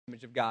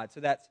image of God. So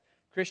that's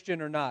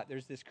Christian or not.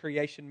 There's this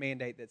creation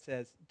mandate that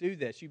says, do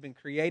this. You've been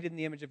created in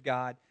the image of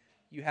God.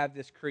 You have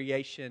this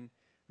creation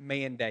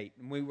mandate.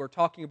 And we were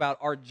talking about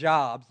our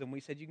jobs, and we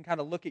said you can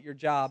kind of look at your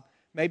job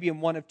maybe in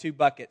one of two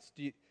buckets.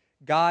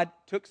 God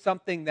took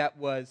something that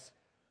was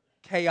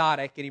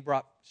chaotic and He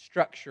brought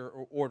structure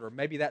or order.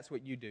 Maybe that's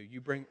what you do. You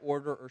bring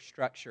order or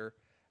structure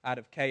out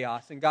of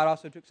chaos. And God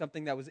also took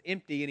something that was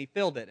empty and He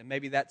filled it. And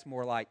maybe that's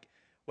more like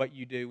what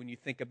you do when you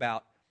think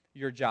about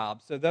your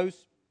job. So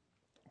those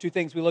two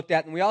things we looked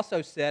at. And we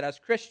also said, as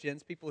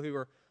Christians, people who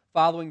are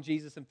following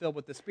Jesus and filled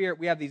with the Spirit,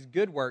 we have these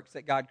good works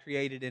that God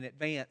created in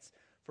advance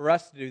for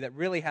us to do that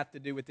really have to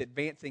do with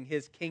advancing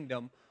His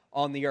kingdom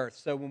on the earth.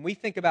 So when we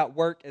think about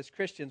work as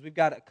Christians, we've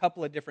got a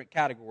couple of different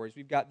categories.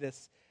 We've got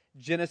this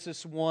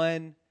Genesis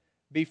 1,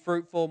 be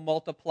fruitful,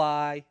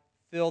 multiply,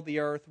 fill the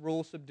earth,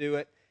 rule, subdue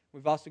it.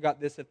 We've also got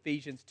this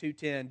Ephesians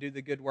 2:10, do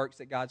the good works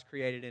that God's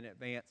created in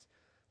advance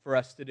for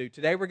us to do.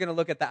 Today we're going to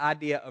look at the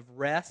idea of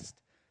rest.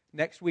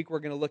 Next week we're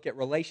going to look at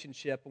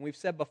relationship. And we've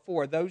said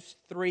before, those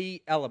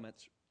three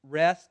elements,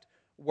 rest,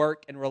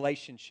 work, and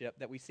relationship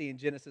that we see in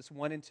Genesis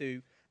 1 and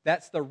 2,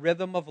 that's the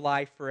rhythm of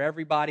life for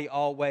everybody,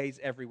 always,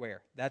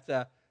 everywhere.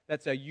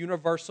 That's a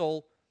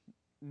universal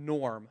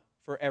norm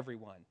for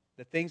everyone.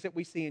 The things that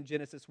we see in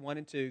Genesis 1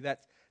 and 2,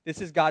 this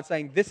is God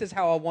saying, this is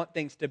how I want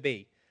things to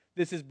be.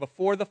 This is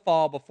before the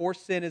fall, before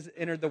sin has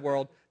entered the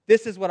world.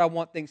 This is what I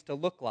want things to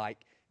look like.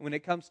 And when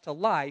it comes to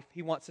life,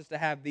 He wants us to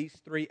have these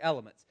three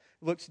elements.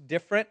 It looks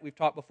different. We've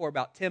talked before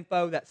about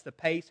tempo. That's the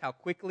pace, how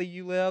quickly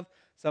you live.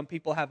 Some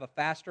people have a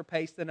faster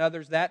pace than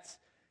others. That's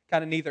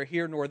kind of neither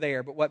here nor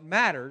there. But what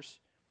matters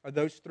are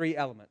those three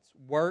elements,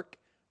 work,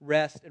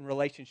 rest, and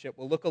relationship.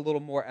 We'll look a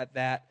little more at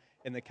that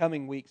in the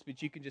coming weeks,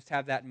 but you can just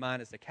have that in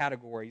mind as the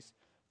categories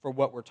for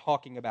what we're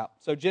talking about.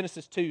 So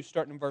Genesis 2,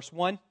 starting in verse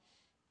 1.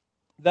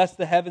 Thus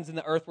the heavens and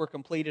the earth were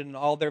completed in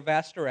all their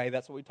vast array.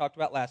 That's what we talked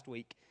about last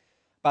week.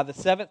 By the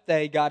seventh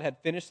day, God had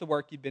finished the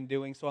work He'd been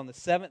doing. So on the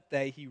seventh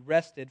day, He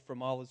rested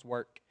from all His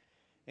work.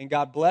 And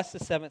God blessed the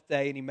seventh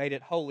day, and He made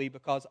it holy,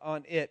 because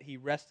on it He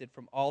rested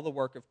from all the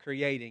work of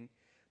creating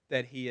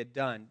that He had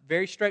done.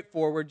 Very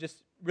straightforward,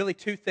 just really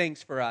two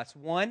things for us.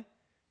 One,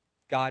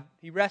 God,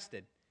 He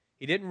rested.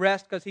 He didn't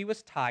rest because He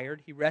was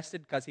tired. He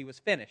rested because He was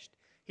finished.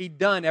 He'd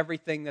done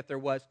everything that there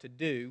was to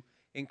do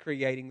in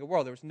creating the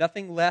world. There was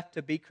nothing left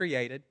to be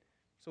created,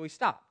 so He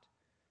stopped.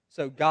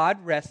 So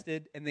God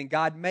rested, and then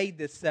God made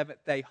this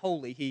seventh day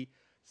holy. He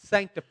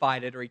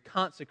sanctified it, or He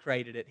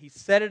consecrated it. He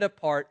set it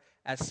apart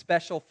as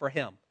special for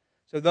Him.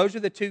 So those are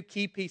the two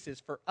key pieces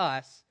for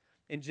us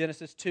in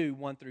Genesis 2,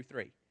 1 through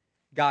 3.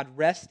 God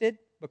rested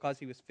because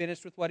He was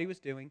finished with what He was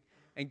doing,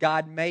 and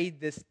God made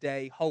this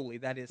day holy,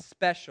 that is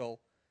special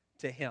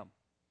to Him.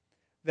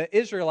 The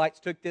Israelites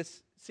took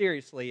this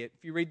seriously.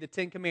 If you read the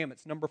Ten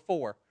Commandments, number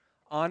 4,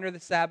 honor the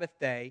Sabbath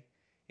day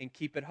and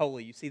keep it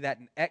holy. You see that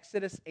in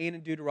Exodus and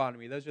in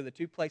Deuteronomy. Those are the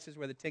two places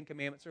where the Ten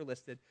Commandments are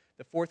listed.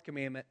 The fourth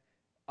commandment,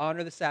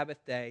 honor the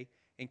Sabbath day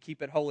and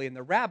keep it holy. And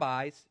the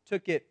rabbis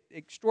took it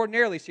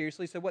extraordinarily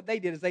seriously. So what they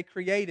did is they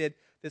created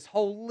this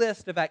whole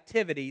list of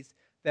activities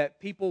that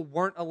people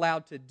weren't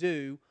allowed to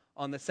do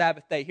on the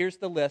Sabbath day. Here's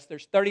the list.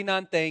 There's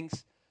 39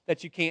 things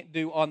that you can't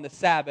do on the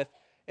Sabbath.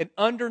 And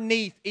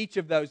underneath each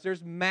of those,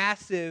 there's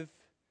massive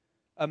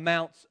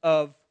amounts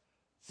of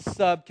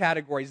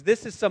subcategories.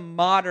 This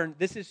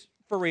is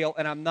for real,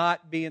 and I'm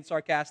not being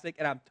sarcastic,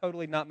 and I'm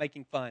totally not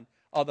making fun,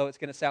 although it's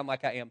going to sound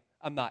like I am.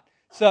 I'm not.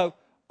 So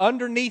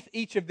underneath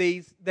each of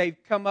these, they've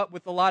come up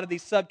with a lot of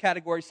these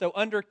subcategories. So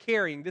under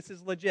carrying, this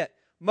is legit.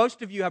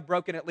 Most of you have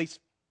broken at least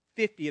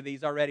 50 of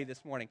these already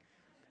this morning.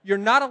 You're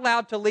not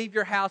allowed to leave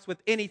your house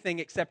with anything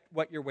except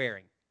what you're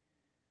wearing.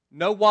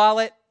 No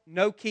wallet,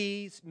 no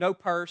keys, no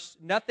purse,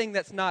 nothing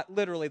that's not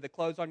literally the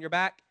clothes on your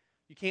back.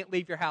 You can't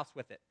leave your house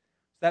with it.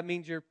 So that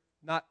means you're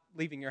not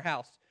leaving your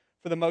house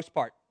for the most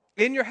part.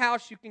 In your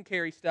house, you can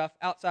carry stuff.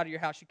 Outside of your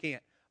house, you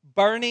can't.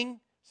 Burning,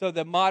 so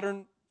the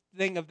modern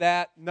thing of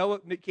that, no,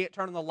 you can't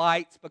turn on the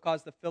lights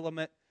because the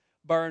filament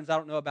burns. I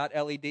don't know about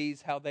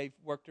LEDs, how they've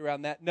worked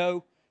around that.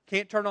 No,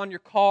 can't turn on your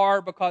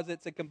car because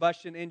it's a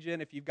combustion engine.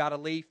 If you've got a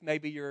Leaf,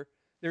 maybe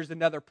there's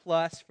another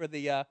plus for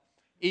the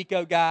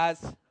eco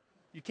guys.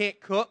 You can't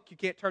cook. You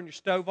can't turn your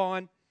stove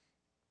on.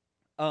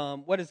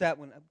 What is that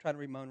one? I'm trying to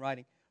read my own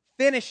writing.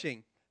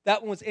 Finishing.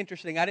 That one was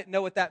interesting. I didn't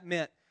know what that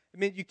meant. It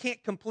meant you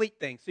can't complete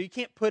things. So you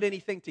can't put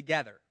anything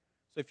together.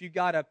 So if you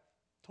got a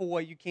toy,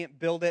 you can't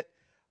build it.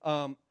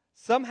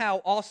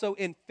 Somehow also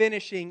in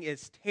finishing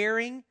is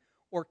tearing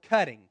or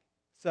cutting.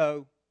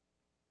 So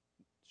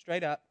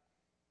straight up,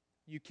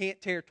 you can't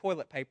tear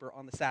toilet paper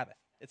on the Sabbath.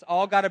 It's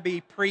all got to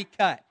be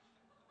pre-cut.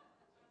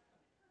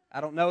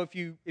 I don't know if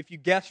you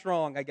guessed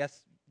wrong. I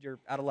guess you're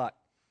out of luck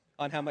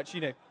on how much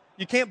you know.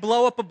 You can't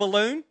blow up a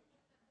balloon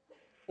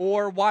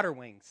or water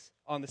wings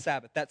on the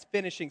Sabbath. That's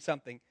finishing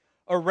something.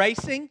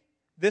 Erasing,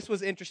 this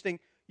was interesting.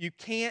 You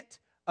can't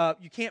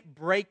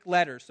break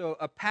letters. So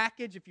a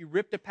package, if you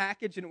ripped a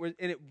package and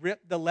it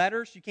ripped the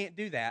letters, you can't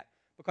do that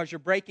because you're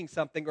breaking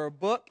something. Or a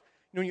book,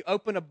 when you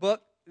open a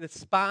book, the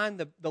spine,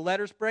 the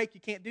letters break,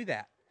 you can't do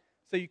that.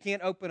 So you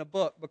can't open a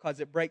book because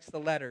it breaks the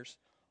letters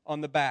on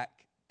the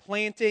back.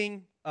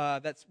 Planting,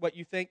 that's what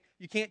you think.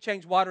 You can't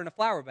change water in a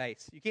flower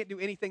vase. You can't do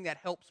anything that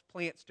helps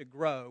plants to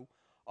grow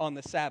on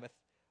the Sabbath.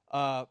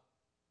 I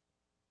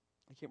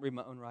can't read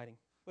my own writing.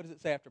 What does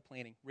it say after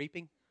planting?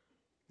 Reaping?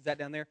 Is that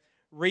down there?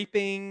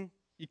 Reaping.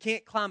 You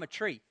can't climb a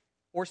tree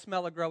or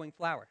smell a growing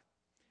flower.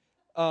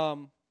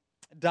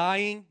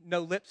 Dyeing,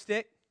 no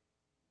lipstick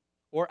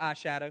or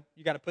eyeshadow.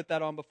 You got to put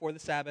that on before the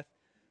Sabbath.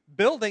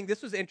 Building,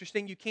 this was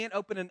interesting. You can't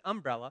open an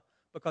umbrella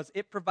because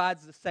it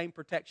provides the same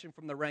protection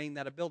from the rain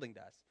that a building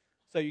does.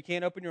 So you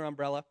can't open your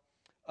umbrella.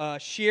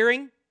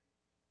 Shearing,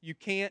 you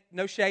can't,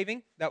 no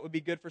shaving. That would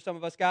be good for some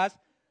of us guys.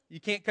 You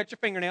can't cut your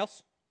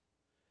fingernails.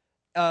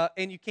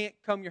 And you can't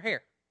comb your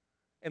hair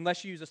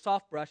unless you use a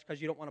soft brush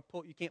because you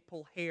can't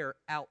pull hair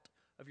out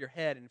of your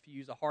head. And if you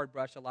use a hard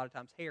brush, a lot of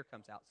times hair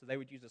comes out. So they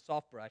would use a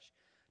soft brush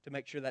to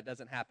make sure that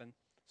doesn't happen.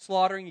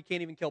 Slaughtering, you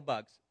can't even kill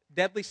bugs.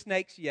 Deadly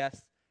snakes,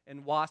 yes.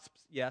 And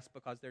wasps, yes,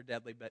 because they're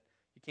deadly, but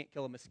you can't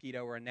kill a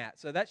mosquito or a gnat.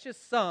 So that's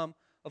just some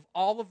of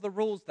all of the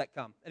rules that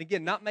come. And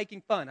again, not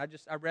making fun.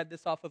 I read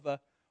this off of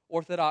a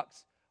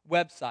Orthodox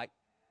website.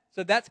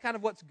 So that's kind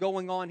of what's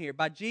going on here.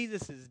 By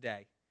Jesus'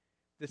 day,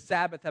 the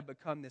Sabbath had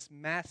become this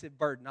massive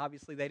burden.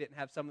 Obviously, they didn't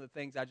have some of the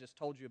things I just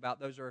told you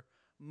about. Those are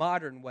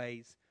modern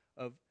ways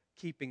of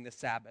keeping the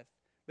Sabbath.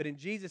 But in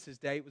Jesus'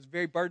 day, it was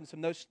very burdensome.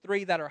 Those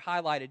three that are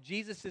highlighted,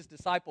 Jesus'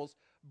 disciples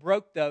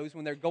broke those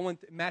when they're going,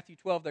 Matthew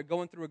 12, they're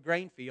going through a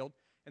grain field,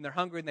 and they're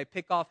hungry, and they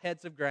pick off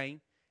heads of grain,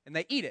 and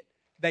they eat it.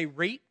 They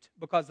reaped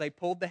because they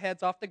pulled the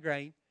heads off the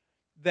grain.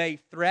 They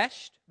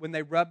threshed when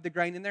they rubbed the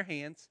grain in their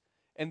hands,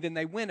 and then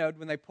they winnowed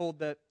when they pulled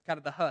the kind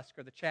of the husk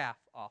or the chaff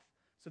off.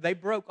 So they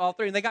broke all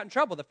three, and they got in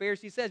trouble. The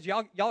Pharisee says,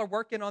 y'all are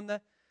working on the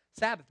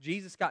Sabbath.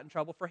 Jesus got in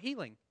trouble for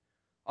healing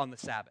on the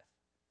Sabbath.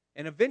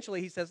 And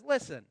eventually he says,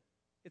 listen,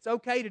 it's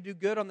okay to do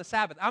good on the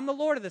Sabbath. I'm the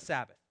Lord of the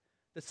Sabbath.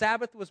 The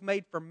Sabbath was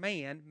made for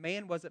man.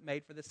 Man wasn't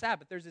made for the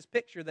Sabbath. There's this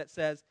picture that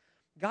says,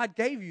 God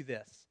gave you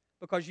this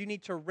because you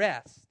need to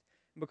rest,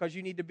 and because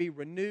you need to be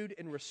renewed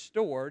and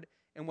restored.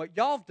 And what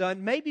y'all have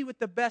done, maybe with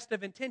the best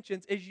of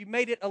intentions, is you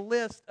made it a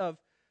list of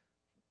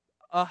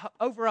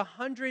over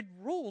 100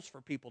 rules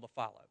for people to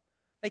follow.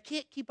 They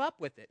can't keep up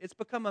with it. It's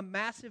become a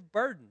massive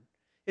burden.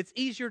 It's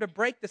easier to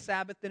break the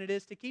Sabbath than it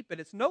is to keep it.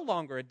 It's no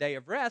longer a day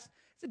of rest.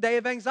 It's a day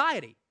of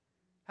anxiety.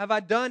 Have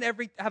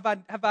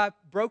I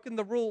broken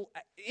the rule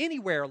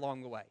anywhere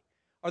along the way?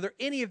 Are there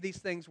any of these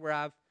things where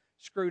I've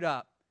screwed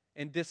up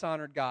and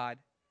dishonored God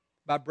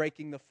by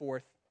breaking the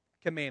fourth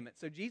commandment?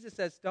 So Jesus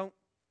says,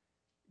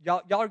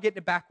 y'all are getting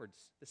it backwards.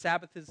 The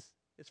Sabbath is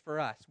for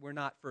us. We're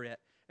not for it.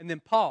 And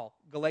then Paul,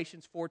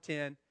 Galatians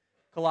 4:10,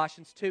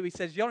 Colossians 2, he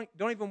says,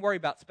 don't even worry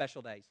about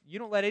special days. You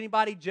don't let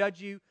anybody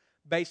judge you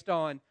based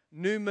on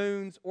new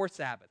moons or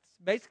Sabbaths.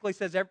 Basically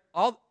says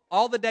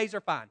all the days are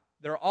fine.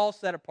 They're all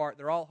set apart.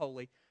 They're all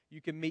holy.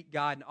 You can meet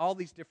God in all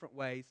these different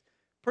ways.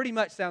 Pretty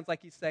much sounds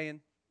like he's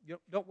saying,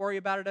 don't worry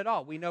about it at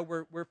all. We know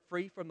we're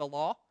free from the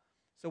law,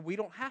 so we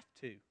don't have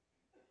to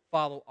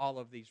follow all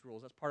of these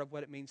rules. That's part of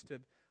what it means to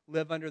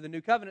live under the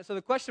new covenant. So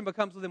the question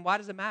becomes, well, then why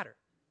does it matter?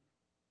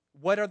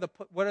 What are the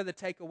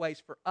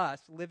takeaways for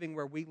us living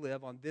where we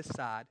live on this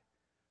side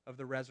of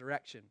the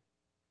resurrection?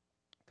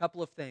 A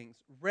couple of things.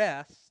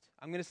 Rest.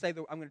 I'm going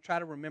to try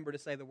to remember to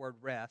say the word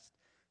rest.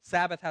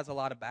 Sabbath has a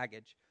lot of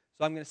baggage,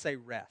 so I'm going to say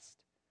rest.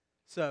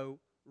 So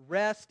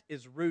rest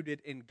is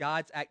rooted in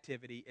God's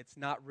activity. It's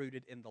not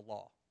rooted in the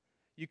law.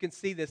 You can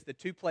see this, the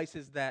two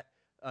places that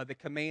the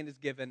command is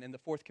given in the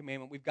fourth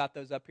commandment. We've got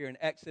those up here in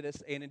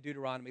Exodus and in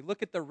Deuteronomy.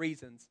 Look at the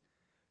reasons.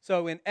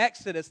 So in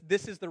Exodus,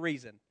 this is the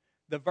reason.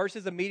 The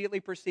verses immediately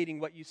preceding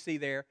what you see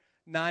there,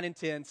 9 and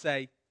 10,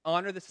 say,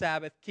 honor the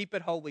Sabbath, keep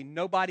it holy,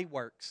 nobody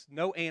works,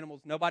 no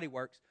animals, nobody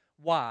works.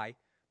 Why?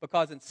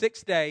 Because in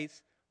 6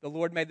 days the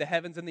Lord made the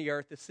heavens and the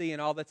earth, the sea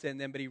and all that's in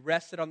them, but he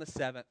rested on the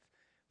seventh.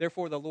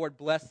 Therefore the Lord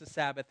blessed the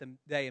Sabbath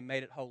day and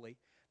made it holy.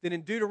 Then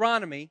in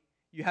Deuteronomy,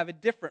 you have a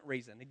different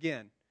reason.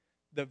 Again,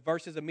 the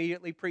verses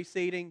immediately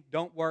preceding,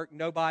 don't work,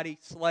 nobody,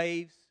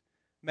 slaves,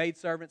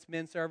 maidservants,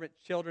 men servants,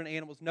 children,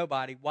 animals,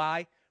 nobody.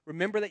 Why?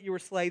 Remember that you were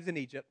slaves in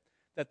Egypt,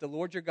 that the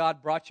Lord your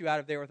God brought you out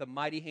of there with a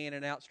mighty hand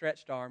and an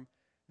outstretched arm.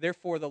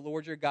 Therefore, the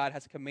Lord your God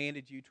has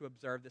commanded you to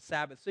observe the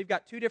Sabbath. So you've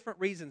got two different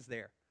reasons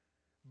there.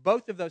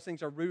 Both of those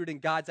things are rooted in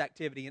God's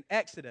activity. In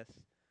Exodus,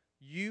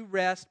 you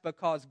rest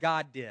because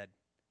God did,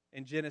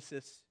 in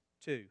Genesis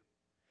 2.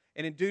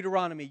 And in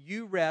Deuteronomy,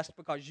 you rest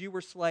because you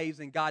were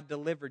slaves and God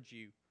delivered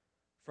you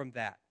from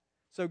that.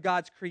 So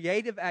God's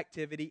creative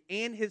activity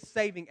and his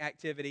saving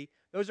activity,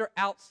 those are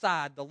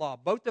outside the law.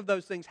 Both of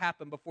those things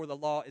happen before the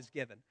law is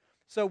given.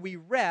 So we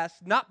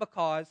rest not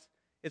because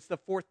it's the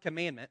fourth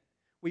commandment.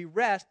 We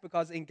rest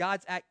because in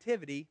God's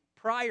activity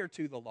prior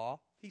to the law,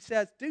 he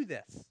says, do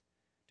this.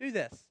 Do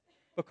this.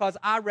 Because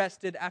I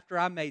rested after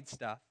I made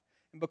stuff.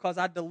 And because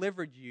I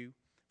delivered you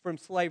from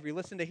slavery.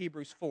 Listen to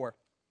Hebrews 4.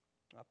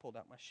 I pulled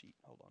out my sheet.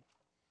 Hold on.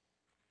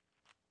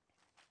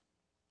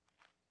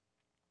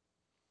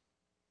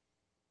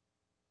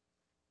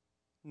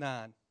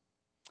 9.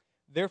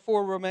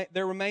 Therefore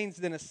there remains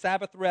then a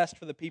Sabbath rest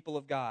for the people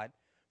of God.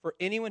 For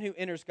anyone who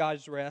enters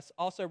God's rest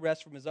also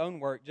rests from his own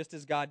work, just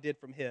as God did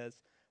from his.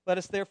 Let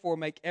us therefore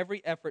make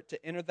every effort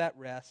to enter that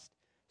rest,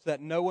 so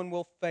that no one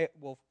will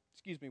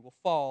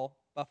fall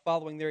by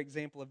following their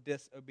example of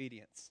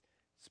disobedience.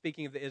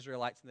 Speaking of the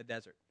Israelites in the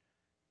desert.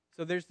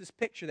 So there's this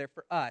picture there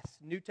for us,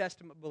 New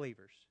Testament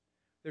believers.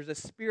 There's a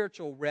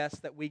spiritual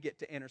rest that we get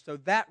to enter. So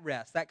that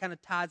rest, that kind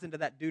of ties into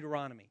that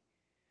Deuteronomy.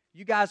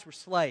 You guys were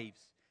slaves,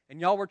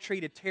 and y'all were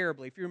treated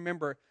terribly. If you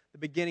remember the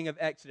beginning of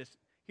Exodus,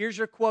 here's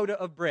your quota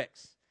of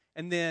bricks.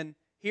 And then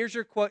here's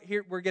your quote.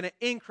 Here we're going to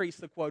increase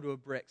the quota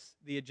of bricks,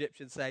 the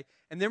Egyptians say.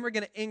 And then we're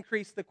going to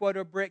increase the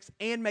quota of bricks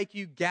and make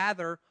you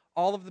gather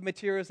all of the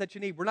materials that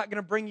you need. We're not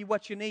going to bring you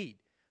what you need.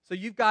 So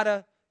you've got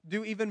to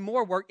do even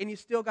more work, and you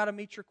still got to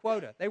meet your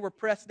quota. They were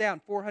pressed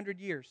down 400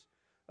 years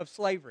of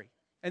slavery.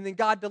 And then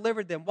God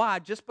delivered them. Why?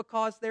 Just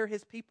because they're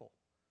His people.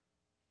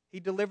 He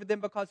delivered them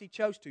because He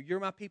chose to. You're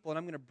my people, and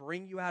I'm going to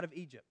bring you out of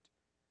Egypt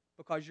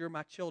because you're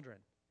my children.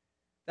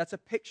 That's a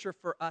picture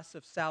for us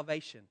of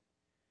salvation.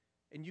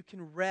 And you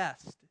can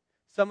rest.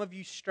 Some of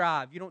you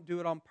strive. You don't do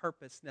it on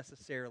purpose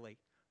necessarily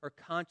or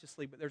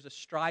consciously, but there's a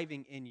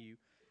striving in you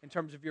in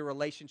terms of your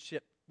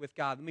relationship with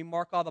God. Let me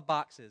mark all the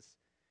boxes,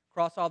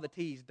 cross all the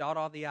T's, dot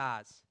all the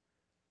I's.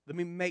 Let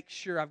me make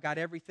sure I've got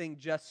everything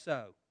just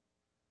so.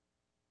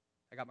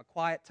 I got my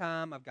quiet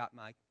time. I've got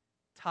my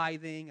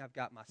tithing. I've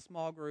got my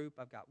small group.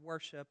 I've got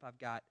worship. I've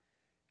got,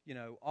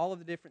 all of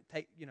the different,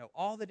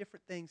 all the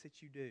different things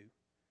that you do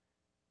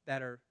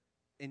that are,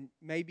 and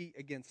maybe,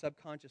 again,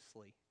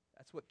 subconsciously,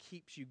 that's what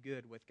keeps you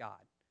good with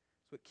God.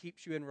 It's what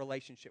keeps you in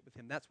relationship with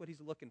Him. That's what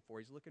He's looking for.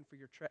 He's looking for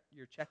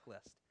your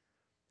checklist.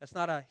 That's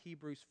not a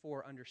Hebrews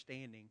 4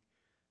 understanding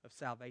of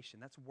salvation.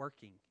 That's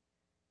working.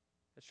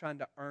 That's trying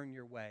to earn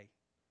your way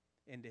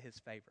into His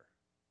favor.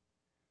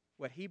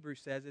 What Hebrews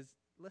says is,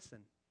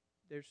 listen,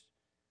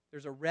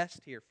 there's a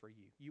rest here for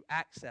you. You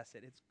access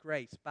it. It's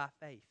grace by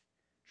faith.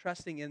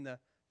 Trusting in the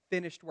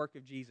finished work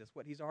of Jesus,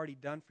 what He's already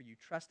done for you.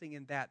 Trusting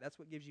in that. That's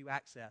what gives you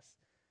access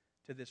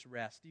to this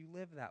rest. Do you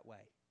live that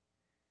way?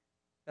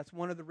 That's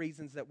one of the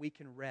reasons that we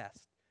can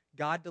rest.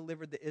 God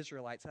delivered the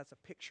Israelites. That's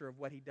a picture of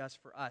what He does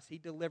for us. He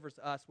delivers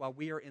us while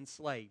we are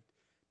enslaved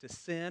to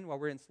sin, while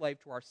we're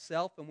enslaved to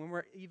ourself, and when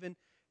we're even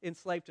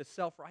enslaved to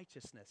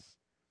self-righteousness,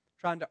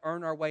 trying to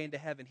earn our way into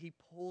heaven. He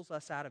pulls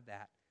us out of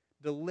that,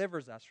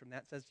 delivers us from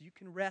that, says you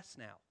can rest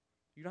now.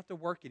 You don't have to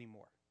work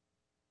anymore.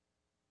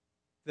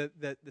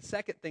 The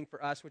second thing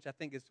for us, which I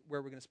think is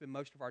where we're going to spend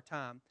most of our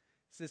time,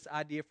 is this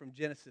idea from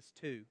Genesis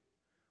 2.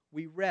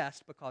 We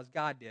rest because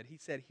God did. He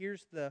said,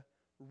 here's the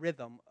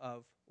rhythm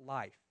of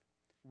life.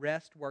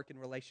 Rest, work, and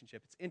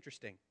relationship. It's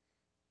interesting.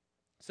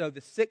 So the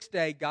sixth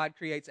day, God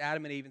creates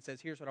Adam and Eve and says,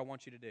 here's what I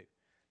want you to do.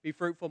 Be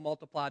fruitful,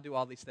 multiply, do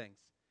all these things.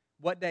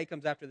 What day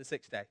comes after the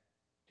sixth day?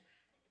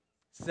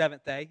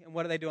 Seventh day. And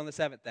what do they do on the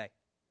seventh day?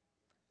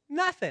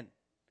 Nothing.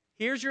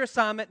 Here's your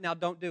assignment. Now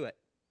don't do it.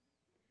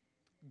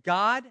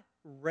 God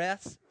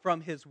rests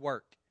from His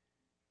work.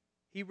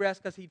 He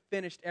rests because He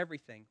finished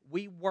everything.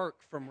 We work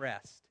from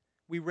rest.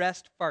 We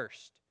rest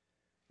first,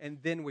 and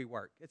then we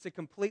work. It's a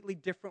completely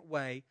different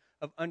way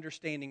of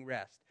understanding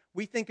rest.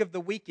 We think of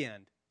the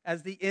weekend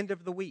as the end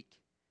of the week.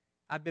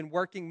 I've been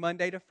working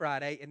Monday to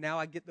Friday, and now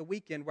I get the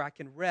weekend where I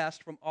can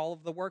rest from all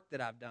of the work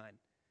that I've done.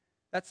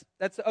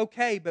 That's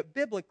okay, but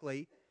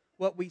biblically,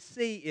 what we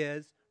see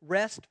is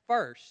rest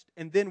first,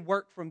 and then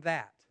work from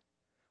that.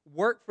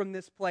 Work from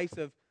this place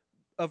of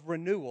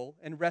renewal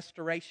and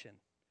restoration.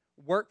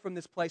 Work from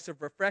this place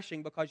of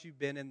refreshing because you've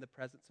been in the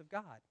presence of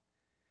God.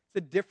 It's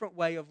a different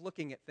way of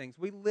looking at things.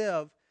 We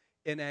live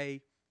in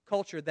a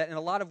culture that in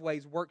a lot of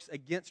ways works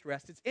against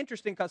rest. It's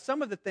interesting because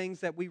some of the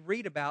things that we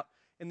read about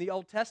in the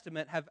Old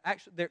Testament have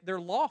actually, they're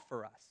law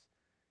for us.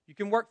 You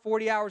can work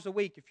 40 hours a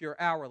week if you're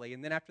hourly,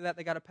 and then after that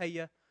they got to pay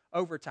you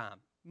overtime.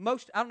 I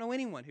don't know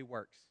anyone who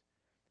works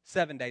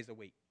 7 days a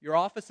week. Your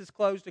office is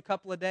closed a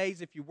couple of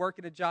days. If you work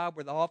at a job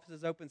where the office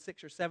is open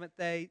 6 or 7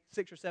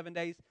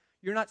 days,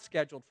 you're not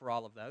scheduled for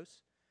all of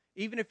those.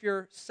 Even if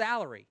you're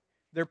salary,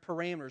 there are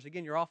parameters.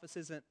 Again, your office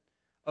isn't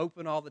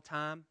open all the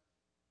time.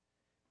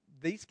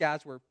 These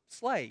guys were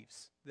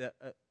slaves, the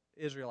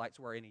Israelites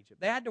were in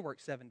Egypt. They had to work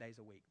 7 days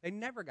a week. They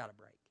never got a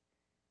break.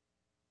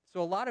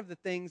 So a lot of the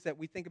things that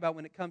we think about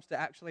when it comes to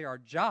actually our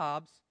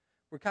jobs,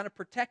 we're kind of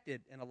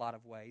protected in a lot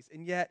of ways.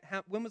 And yet,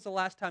 when was the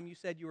last time you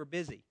said you were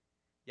busy?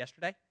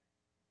 Yesterday?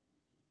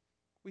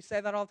 We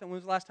say that all the time. When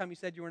was the last time you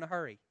said you were in a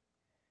hurry?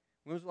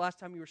 When was the last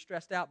time you were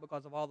stressed out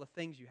because of all the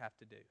things you have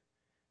to do?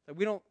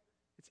 So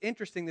it's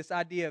interesting, this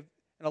idea of,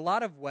 in a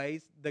lot of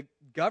ways, the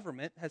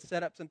government has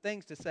set up some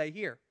things to say,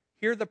 here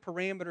are the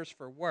parameters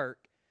for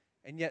work,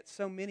 and yet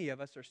so many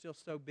of us are still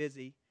so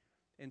busy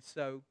and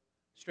so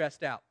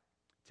stressed out.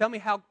 Tell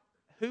me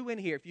who in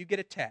here, if you get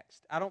a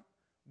text,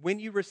 when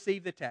you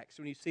receive the text,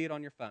 when you see it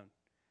on your phone,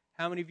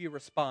 how many of you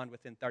respond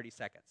within 30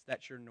 seconds?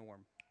 That's your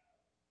norm.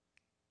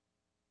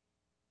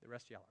 The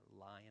rest of y'all are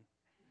lying.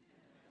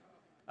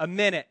 A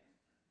minute.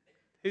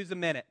 Who's a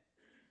minute?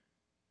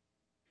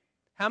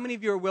 How many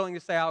of you are willing to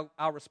say,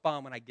 I'll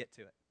respond when I get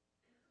to it?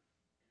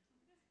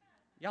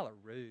 Y'all are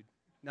rude.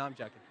 No, I'm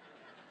joking.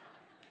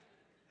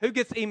 Who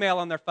gets email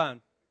on their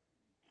phone?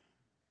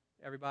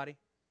 Everybody?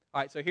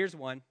 All right, so here's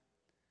one.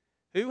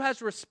 Who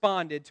has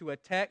responded to a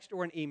text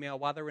or an email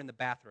while they're in the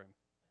bathroom?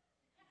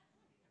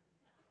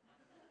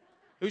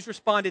 Who's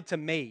responded to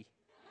me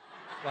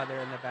while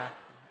they're in the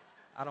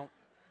bathroom?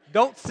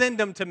 Don't send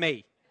them to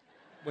me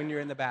when you're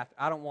in the bathroom.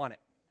 I don't want it.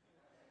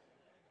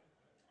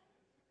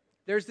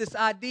 There's this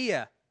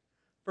idea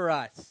for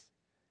us.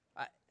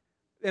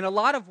 In a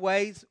lot of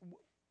ways,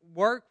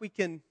 work,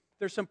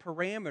 there's some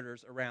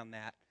parameters around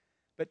that.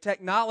 But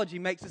technology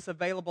makes this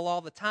available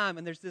all the time,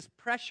 and there's this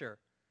pressure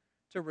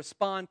to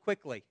respond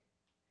quickly.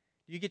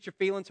 Do you get your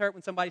feelings hurt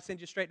when somebody sends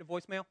you straight to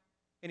voicemail?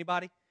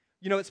 Anybody?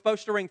 You know it's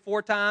supposed to ring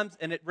 4 times,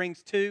 and it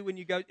rings 2 when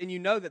you go, and you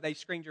know that they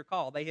screened your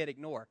call. They hit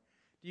ignore.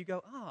 Do you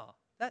go,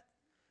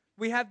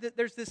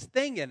 there's this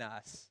thing in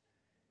us.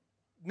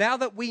 Now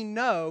that we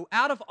know,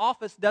 out of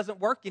office doesn't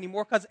work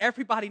anymore because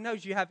everybody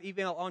knows you have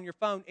email on your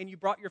phone and you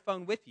brought your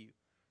phone with you.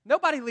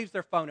 Nobody leaves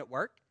their phone at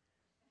work.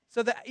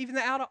 So that even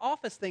the out of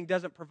office thing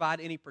doesn't provide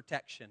any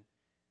protection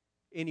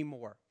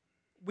anymore.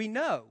 We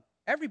know,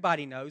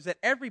 everybody knows that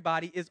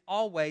everybody is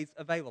always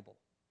available.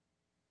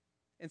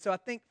 And so I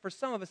think for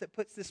some of us it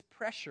puts this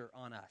pressure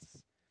on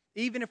us.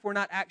 Even if we're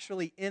not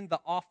actually in the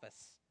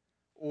office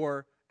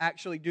or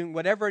actually doing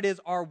whatever it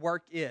is our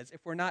work is,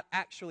 if we're not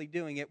actually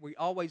doing it, we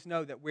always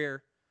know that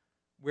we're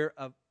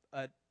a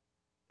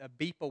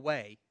beep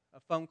away, a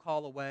phone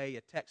call away,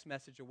 a text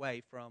message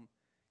away from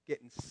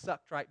getting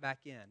sucked right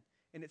back in.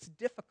 And it's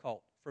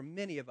difficult for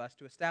many of us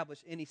to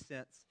establish any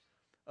sense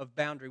of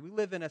boundary. We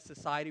live in a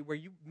society where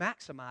you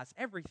maximize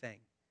everything.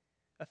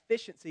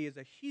 Efficiency is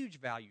a huge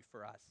value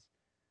for us.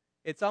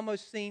 It's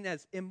almost seen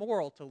as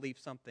immoral to leave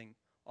something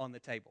on the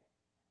table.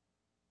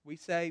 We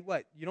say,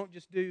 you don't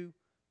just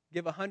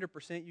give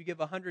 100%, you give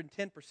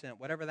 110%,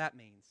 whatever that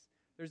means.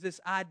 There's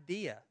this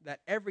idea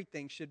that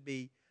everything should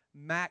be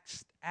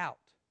maxed out.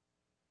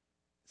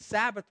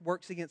 Sabbath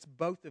works against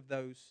both of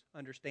those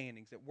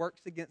understandings. It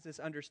works against this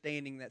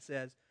understanding that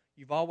says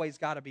you've always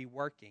got to be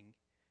working.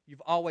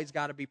 You've always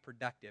got to be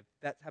productive.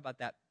 How about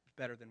that?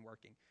 Better than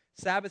working.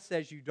 Sabbath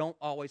says you don't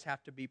always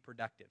have to be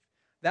productive.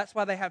 That's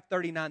why they have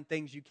 39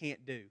 things you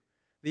can't do.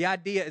 The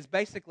idea is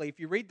basically, if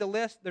you read the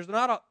list, there's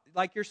not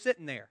like you're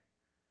sitting there.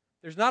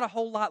 There's not a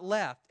whole lot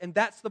left, and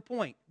that's the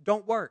point.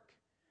 Don't work.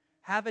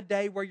 Have a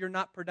day where you're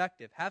not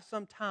productive. Have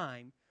some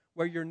time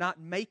where you're not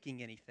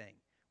making anything,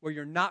 where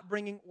you're not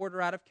bringing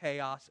order out of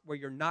chaos, where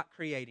you're not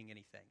creating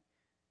anything.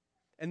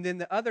 And then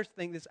the other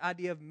thing, this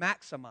idea of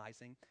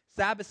maximizing,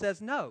 Sabbath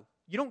says, no,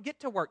 you don't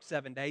get to work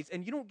 7 days,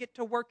 and you don't get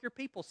to work your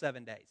people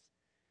 7 days.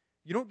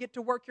 You don't get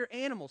to work your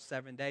animals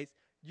 7 days.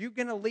 You're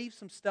going to leave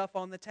some stuff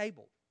on the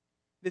table.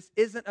 This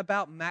isn't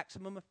about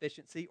maximum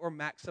efficiency or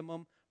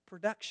maximum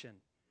production.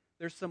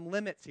 There's some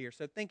limits here.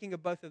 So thinking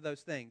of both of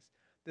those things,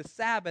 the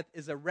Sabbath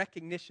is a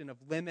recognition of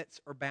limits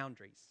or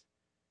boundaries.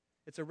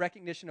 It's a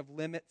recognition of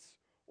limits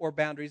or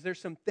boundaries. There's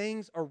some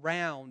things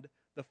around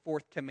the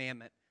fourth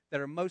commandment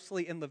that are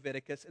mostly in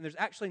Leviticus, and there's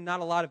actually not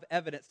a lot of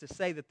evidence to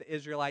say that the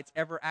Israelites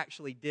ever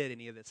actually did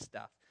any of this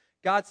stuff.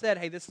 God said,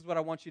 hey, this is what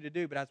I want you to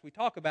do, but as we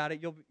talk about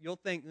it, you'll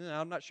think,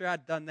 I'm not sure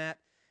I'd done that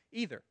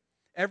either.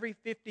 Every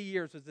 50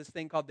 years was this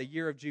thing called the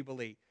Year of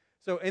Jubilee.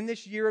 So in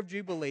this Year of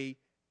Jubilee,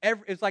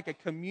 it's like a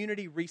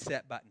community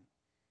reset button.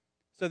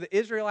 So the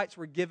Israelites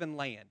were given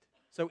land.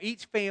 So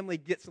each family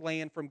gets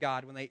land from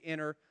God when they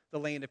enter the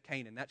land of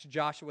Canaan. That's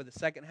Joshua, the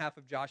second half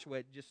of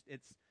Joshua.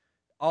 It's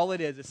all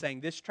it is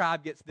saying this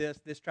tribe gets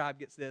this tribe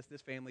gets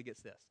this family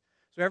gets this.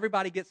 So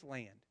everybody gets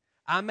land.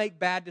 I make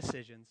bad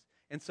decisions,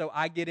 and so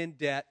I get in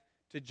debt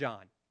to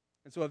John.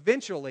 And so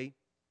eventually,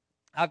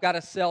 I've got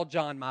to sell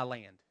John my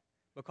land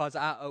because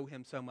I owe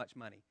him so much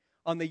money.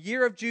 On the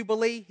Year of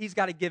Jubilee, he's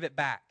got to give it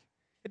back.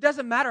 It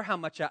doesn't matter how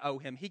much I owe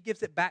him. He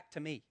gives it back to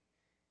me.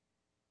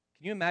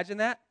 Can you imagine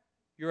that?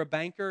 You're a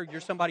banker.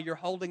 You're somebody, you're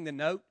holding the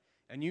note,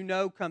 and you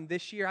know come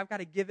this year, I've got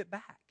to give it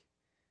back.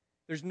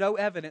 There's no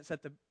evidence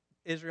that the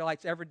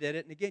Israelites ever did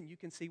it, and again, you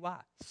can see why.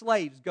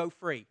 Slaves go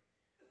free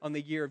on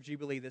the Year of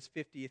Jubilee, this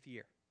 50th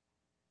year.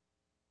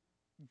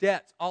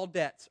 All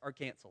debts are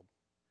canceled.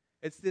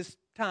 It's this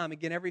time,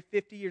 again, every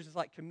 50 years, it's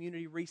like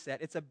community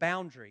reset. It's a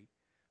boundary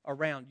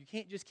around. You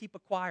can't just keep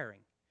acquiring.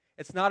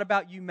 It's not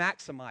about you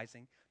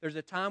maximizing. There's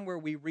a time where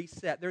we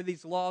reset. There are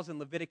these laws in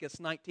Leviticus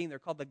 19. They're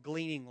called the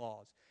gleaning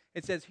laws.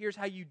 It says, here's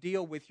how you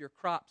deal with your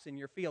crops in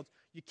your fields.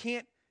 You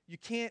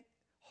can't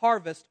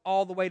harvest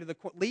all the way to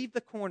leave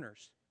the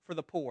corners for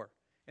the poor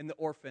and the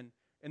orphan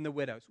and the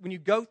widows. When you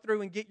go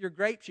through and get your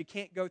grapes, you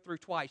can't go through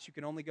twice. You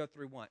can only go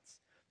through once.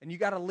 And you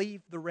got to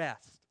leave the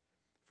rest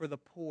for the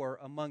poor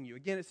among you.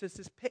 Again, it's just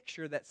this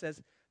picture that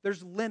says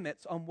there's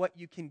limits on what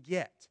you can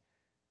get.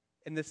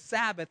 And the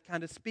Sabbath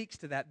kind of speaks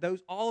to that.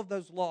 All of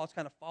those laws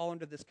kind of fall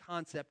under this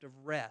concept of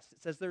rest.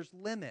 It says there's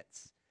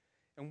limits.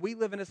 And we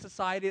live in a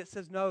society that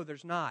says, no,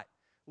 there's not.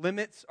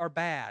 Limits are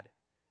bad.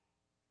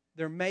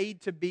 They're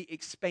made to be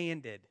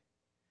expanded.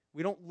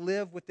 We don't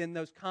live within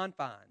those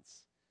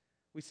confines.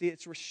 We see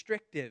it's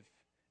restrictive.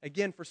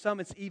 Again, for some,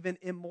 it's even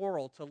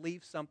immoral to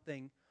leave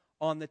something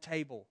on the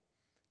table.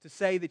 to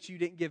say that you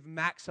didn't give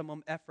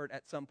maximum effort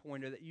at some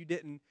point, or that you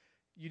didn't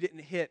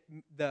hit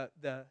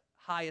the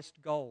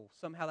highest goal.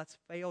 Somehow that's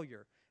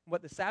failure. And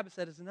what the Sabbath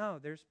said is, no,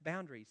 there's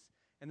boundaries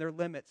and there are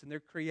limits, and they're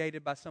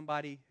created by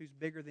somebody who's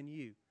bigger than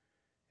you.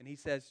 And he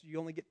says you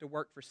only get to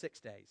work for 6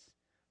 days.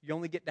 You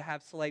only get to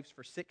have slaves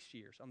for 6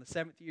 years. On the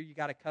 7th year, you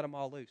got to cut them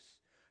all loose.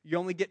 You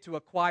only get to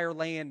acquire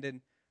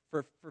land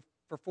for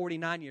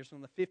 49 years.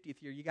 On the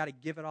 50th year, you got to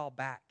give it all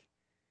back.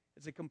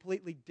 It's a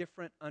completely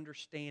different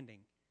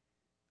understanding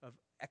of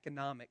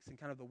economics and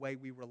kind of the way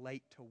we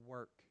relate to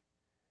work.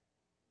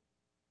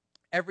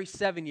 Every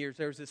 7 years,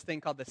 there's this thing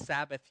called the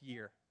Sabbath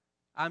year.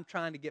 I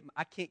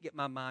can't get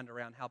my mind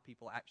around how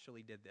people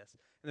actually did this.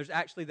 And there's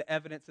actually the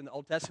evidence in the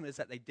Old Testament is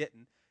that they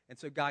didn't. And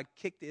so God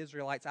kicked the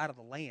Israelites out of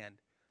the land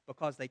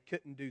because they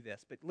couldn't do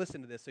this. But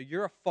listen to this. So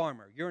you're a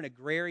farmer. You're an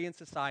agrarian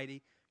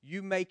society.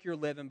 You make your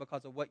living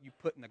because of what you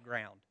put in the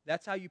ground.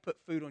 That's how you put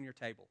food on your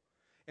table.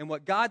 And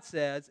what God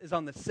says is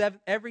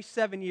every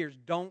 7 years,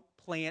 don't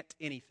plant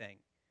anything.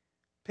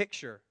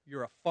 Picture,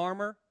 you're a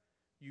farmer.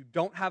 You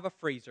don't have a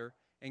freezer.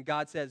 And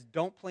God says,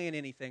 don't plant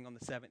anything on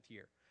the 7th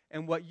year.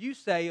 And what you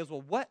say is,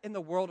 well, what in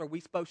the world are we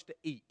supposed to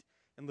eat?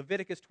 In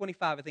Leviticus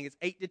 25, I think it's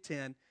 8 to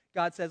 10,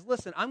 God says,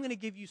 listen, I'm going to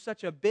give you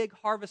such a big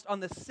harvest on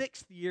the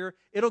 6th year,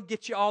 it'll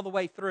get you all the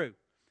way through.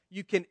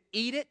 You can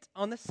eat it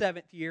on the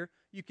 7th year,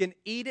 you can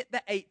eat it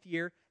the 8th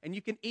year, and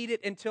you can eat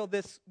it until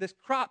this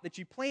crop that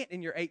you plant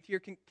in your 8th year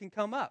can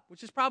come up,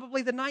 which is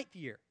probably the 9th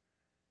year.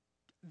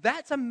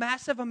 That's a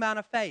massive amount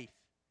of faith.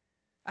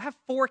 I have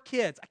 4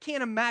 kids. I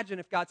can't imagine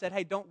if God said,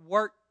 hey, don't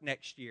work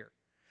next year.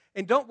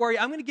 And don't worry,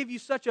 I'm going to give you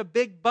such a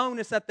big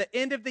bonus at the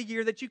end of the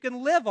year that you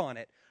can live on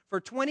it for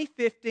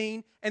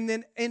 2015 and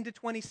then into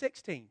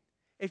 2016.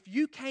 If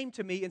you came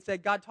to me and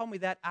said, God told me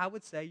that, I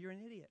would say you're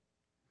an idiot.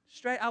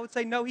 Straight, I would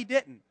say, no, he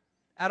didn't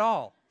at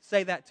all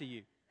say that to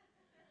you.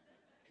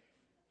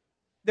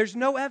 There's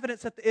no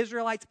evidence that the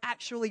Israelites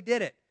actually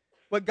did it.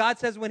 What God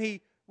says when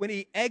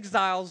he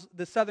exiles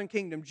the southern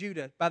kingdom,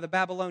 Judah, by the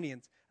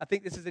Babylonians, I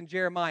think this is in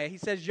Jeremiah. He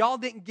says, y'all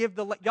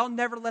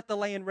never let the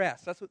land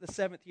rest. That's what the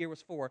 7th year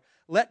was for.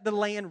 Let the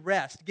land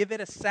rest. Give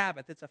it a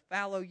Sabbath. It's a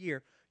fallow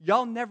year.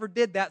 Y'all never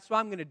did that, so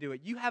I'm going to do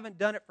it. You haven't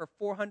done it for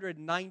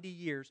 490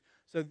 years,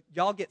 so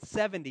y'all get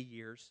 70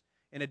 years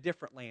in a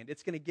different land.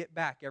 It's going to get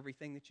back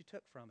everything that you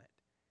took from it.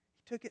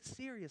 He took it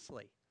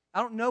seriously.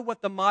 I don't know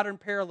what the modern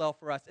parallel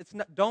for us.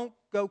 Don't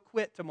go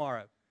quit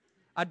tomorrow.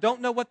 I don't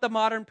know what the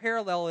modern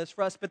parallel is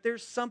for us, but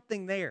there's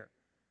something there.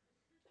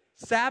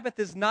 Sabbath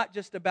is not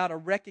just about a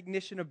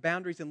recognition of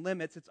boundaries and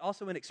limits. It's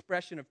also an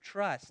expression of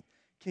trust.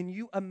 Can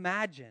you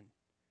imagine,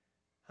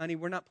 honey,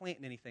 we're not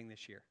planting anything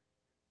this year.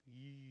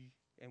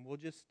 And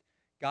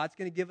God's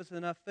going to give us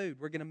enough food.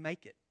 We're going to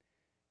make it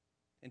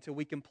until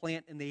we can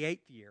plant in the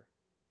 8th year.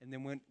 And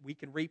then when we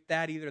can reap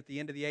that either at the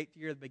end of the 8th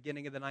year or the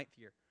beginning of the 9th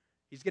year.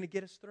 He's going to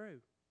get us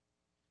through.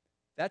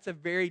 That's a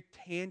very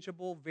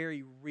tangible,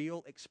 very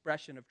real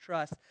expression of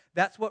trust.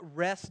 That's what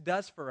rest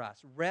does for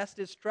us. Rest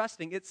is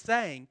trusting. It's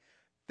saying,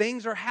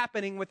 things are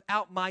happening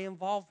without my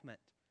involvement.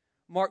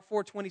 Mark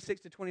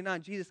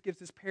 4:26-29, Jesus gives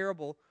this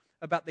parable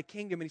about the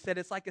kingdom, and he said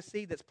it's like a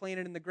seed that's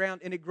planted in the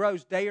ground, and it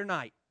grows day or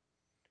night.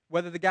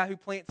 Whether the guy who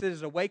plants it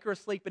is awake or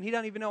asleep, and he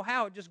doesn't even know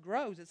how, it just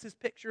grows. It's this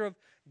picture of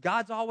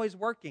God's always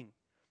working,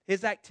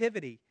 his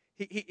activity.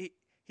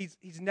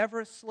 He's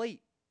never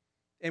asleep.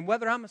 And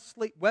whether I'm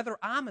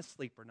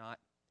asleep or not,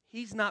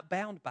 he's not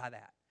bound by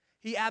that.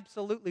 He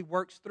absolutely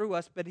works through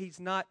us, but he's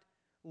not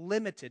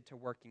limited to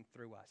working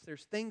through us.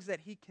 There's things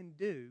that he can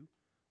do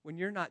when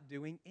you're not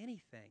doing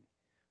anything.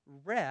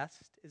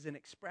 Rest is an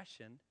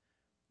expression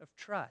of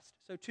trust.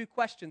 So 2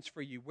 questions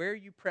for you. Where are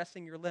you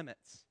pressing your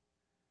limits?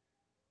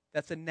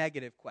 That's a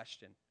negative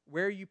question.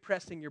 Where are you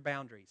pressing your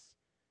boundaries?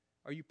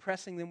 Are you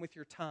pressing them with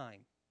your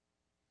time?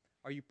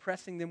 Are you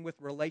pressing them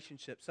with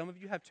relationships? Some of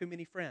you have too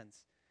many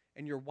friends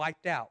and you're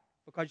wiped out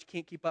because you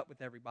can't keep up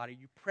with everybody. Are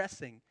you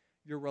pressing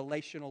your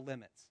relational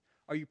limits?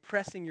 Are you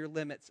pressing your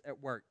limits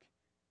at work?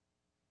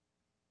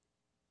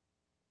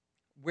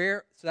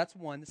 So that's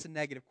one. That's a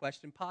negative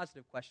question.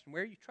 Positive question.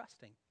 Where are you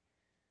trusting?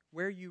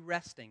 Where are you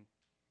resting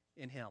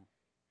in him?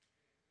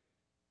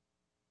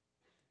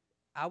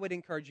 I would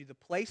encourage you, the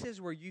places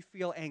where you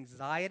feel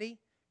anxiety,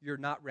 you're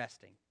not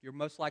resting. You're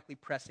most likely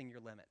pressing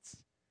your limits.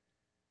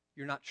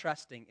 You're not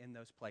trusting in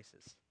those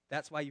places.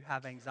 That's why you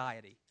have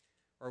anxiety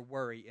or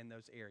worry in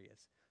those areas.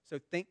 So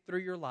think through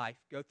your life.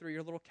 Go through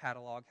your little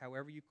catalog,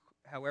 however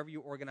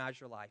you organize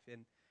your life,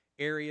 in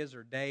areas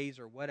or days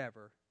or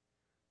whatever.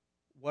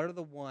 What are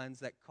the ones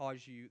that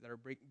are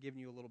giving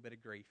you a little bit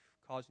of grief,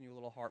 causing you a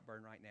little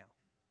heartburn right now?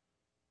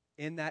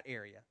 In that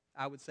area,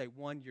 I would say,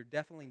 1, you're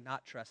definitely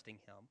not trusting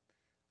him.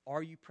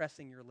 Are you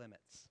pressing your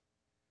limits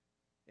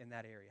in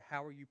that area?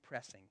 How are you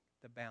pressing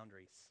the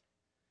boundaries?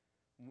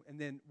 And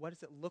then what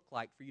does it look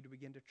like for you to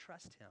begin to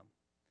trust him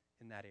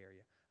in that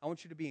area? I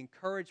want you to be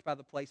encouraged by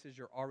the places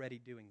you're already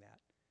doing that.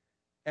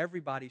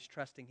 Everybody's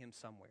trusting him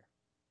somewhere.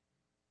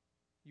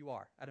 You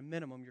are. At a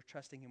minimum, you're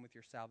trusting him with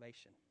your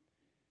salvation,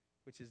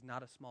 which is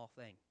not a small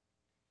thing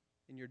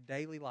in your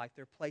daily life,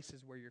 there are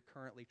places where you're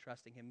currently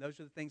trusting Him. Those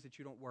are the things that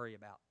you don't worry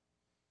about.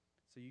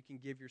 So you can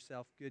give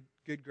yourself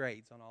good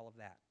grades on all of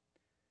that.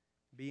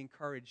 Be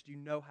encouraged. You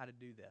know how to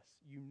do this.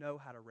 You know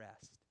how to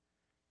rest.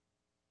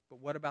 But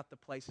what about the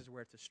places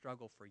where it's a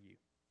struggle for you?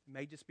 It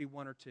may just be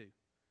one or two.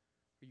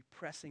 Are you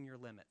pressing your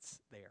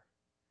limits there?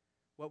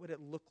 What would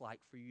it look like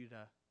for you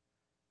to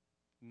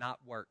not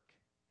work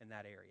in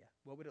that area?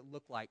 What would it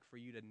look like for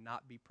you to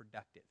not be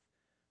productive?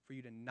 For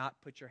you to not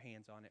put your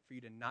hands on it? For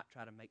you to not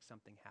try to make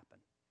something happen?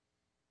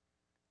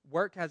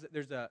 Work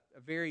there's a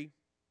very,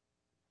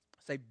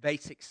 say,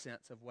 basic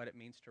sense of what it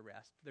means to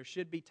rest. There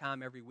should be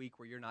time every week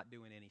where you're not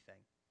doing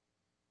anything,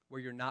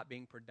 where you're not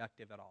being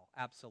productive at all.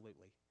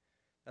 Absolutely.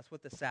 That's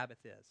what the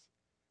Sabbath is.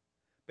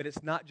 But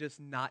it's not just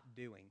not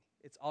doing.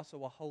 It's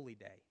also a holy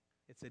day.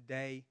 It's a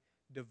day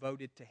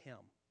devoted to Him.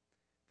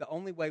 The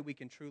only way we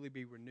can truly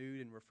be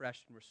renewed and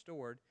refreshed and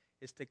restored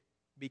is to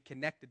be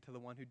connected to the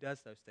one who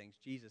does those things.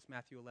 Jesus,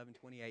 Matthew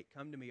 11:28,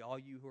 come to me, all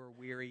you who are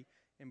weary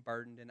and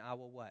burdened, and I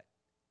will what?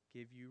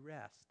 Give you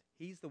rest.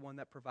 He's the one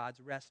that provides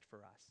rest for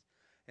us.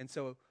 And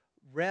so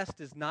rest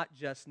is not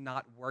just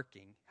not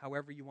working,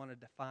 however you want to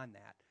define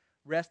that.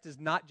 Rest is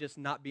not just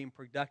not being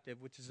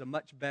productive, which is a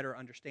much better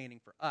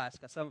understanding for us,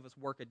 because some of us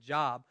work a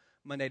job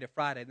Monday to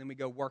Friday, then we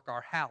go work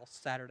our house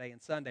Saturday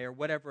and Sunday, or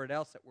whatever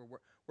else that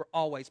we're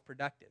always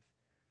productive.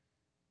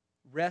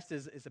 Rest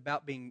is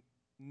about being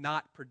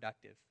not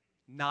productive,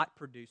 not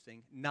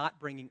producing, not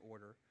bringing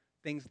order,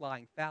 things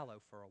lying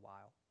fallow for a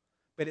while.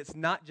 But it's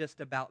not just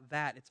about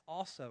that. It's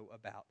also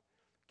about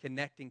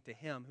connecting to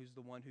Him, who's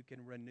the one who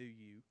can renew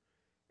you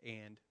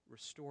and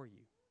restore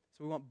you.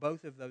 So we want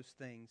both of those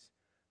things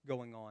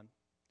going on.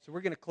 So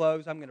we're going to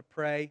close. I'm going to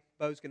pray.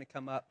 Bo's going to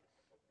come up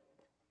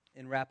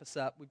and wrap us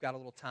up. We've got a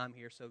little time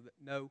here, so that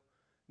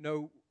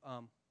no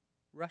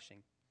rushing.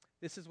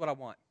 This is what I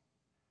want.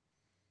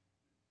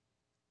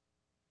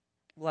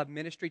 We'll have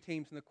ministry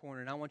teams in the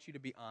corner, and I want you to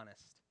be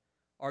honest.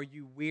 Are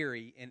you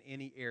weary in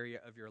any area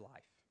of your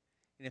life?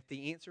 And if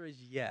the answer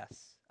is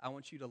yes, I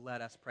want you to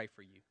let us pray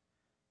for you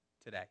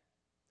today.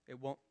 It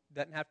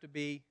doesn't have to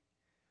be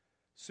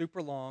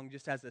super long,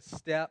 just as a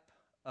step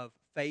of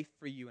faith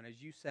for you. And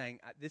as you saying,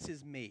 this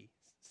is me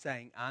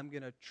saying, I'm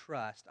going to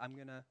trust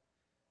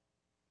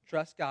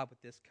God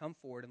with this. Come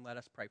forward and let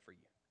us pray for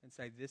you. And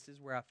say, this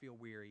is where I feel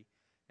weary,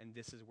 and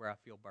this is where I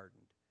feel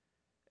burdened.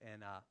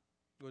 And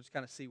we'll just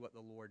kind of see what the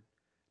Lord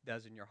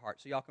does in your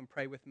heart. So y'all can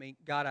pray with me.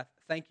 God, I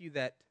thank you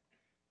that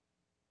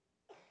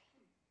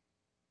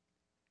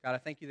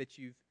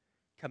you've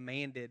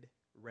commanded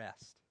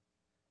rest.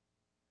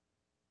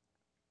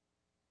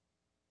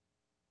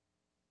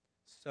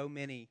 So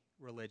many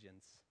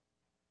religions,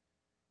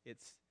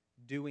 it's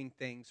doing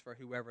things for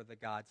whoever the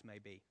gods may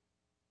be.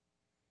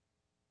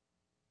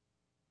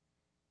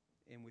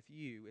 And with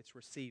you, it's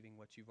receiving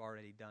what you've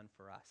already done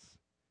for us.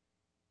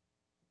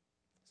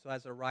 So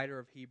as the writer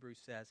of Hebrews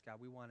says, God,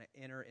 we want to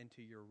enter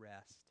into your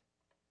rest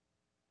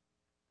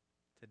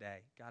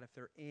today. God, if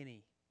there are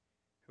any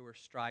who are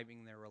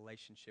striving their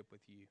relationship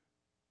with you,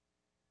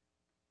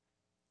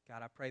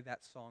 God, I pray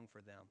that song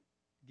for them.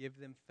 Give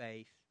them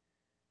faith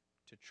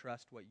to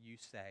trust what you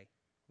say,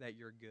 that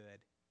you're good,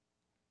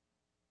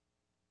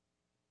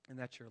 and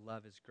that your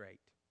love is great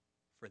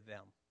for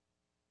them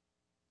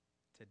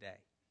today.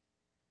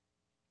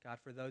 God,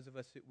 for those of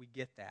us that we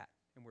get that,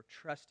 and we're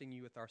trusting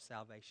you with our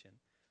salvation,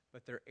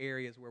 but there are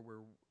areas where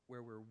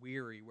we're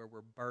weary, where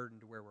we're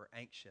burdened, where we're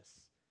anxious.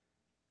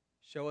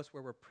 Show us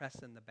where we're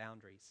pressing the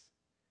boundaries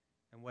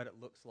and what it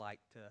looks like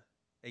to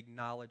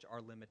acknowledge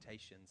our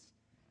limitations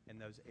in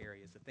those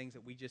areas, the things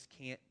that we just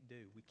can't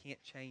do. We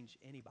can't change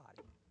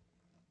anybody.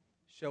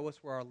 Show us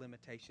where our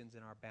limitations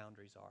and our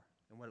boundaries are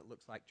and what it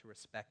looks like to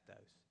respect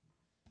those.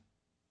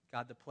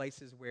 God, the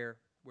places where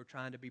we're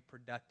trying to be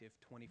productive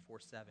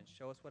 24/7,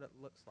 show us what it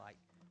looks like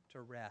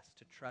to rest,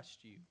 to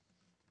trust you,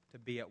 to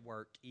be at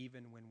work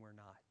even when we're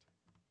not.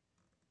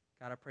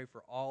 God, I pray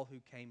for all who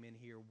came in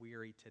here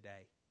weary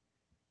today,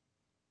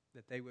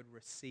 that they would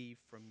receive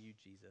from you,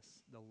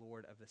 Jesus, the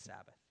Lord of the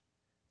Sabbath,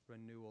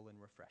 renewal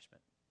and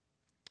refreshment.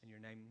 In your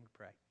name we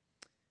pray.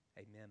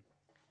 Amen.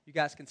 You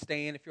guys can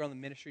stand. If you're on the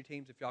ministry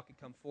teams, if y'all can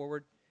come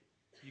forward,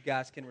 you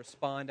guys can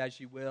respond as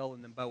you will,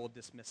 and then Bo will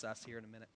dismiss us here in a minute.